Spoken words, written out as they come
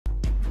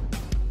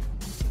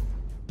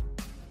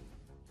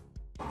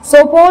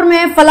सोपोर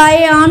में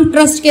फलाह-ए-आम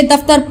ट्रस्ट के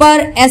दफ्तर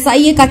पर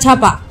SIA का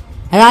छापा।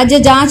 राज्य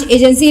जांच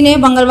एजेंसी ने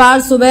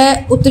मंगलवार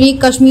सुबह उत्तरी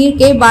कश्मीर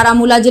के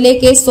बारामूला जिले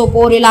के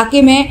सोपोर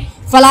इलाके में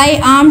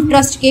फलाह-ए-आम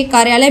ट्रस्ट के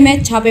कार्यालय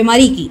में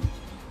छापेमारी की।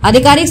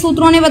 आधिकारिक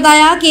सूत्रों ने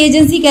बताया कि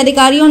एजेंसी के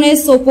अधिकारियों ने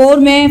सोपोर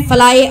में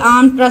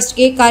फलाह-ए-आम ट्रस्ट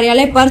के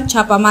कार्यालय पर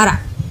छापा मारा।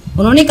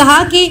 उन्होंने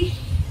कहा कि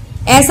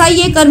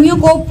SIA कर्मियों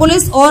को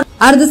पुलिस और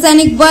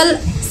अर्धसैनिक बल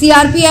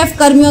CRPF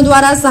कर्मियों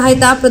द्वारा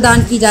सहायता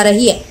प्रदान की जा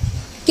रही है।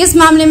 किस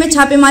मामले में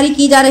छापेमारी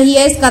की जा रही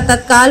है, इसका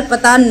तत्काल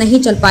पता नहीं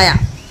चल पाया।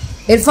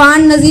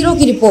 इरफान नजीरों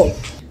की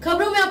रिपोर्ट।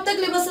 खबरों में अब तक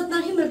ले बस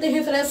इतना ही। मिलते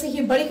हैं फिर ऐसे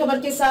ही बड़ी खबर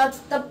के साथ।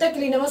 तब तक के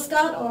लिए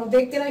नमस्कार और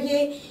देखते रहिए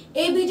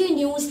ABD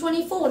News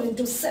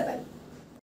 24/7।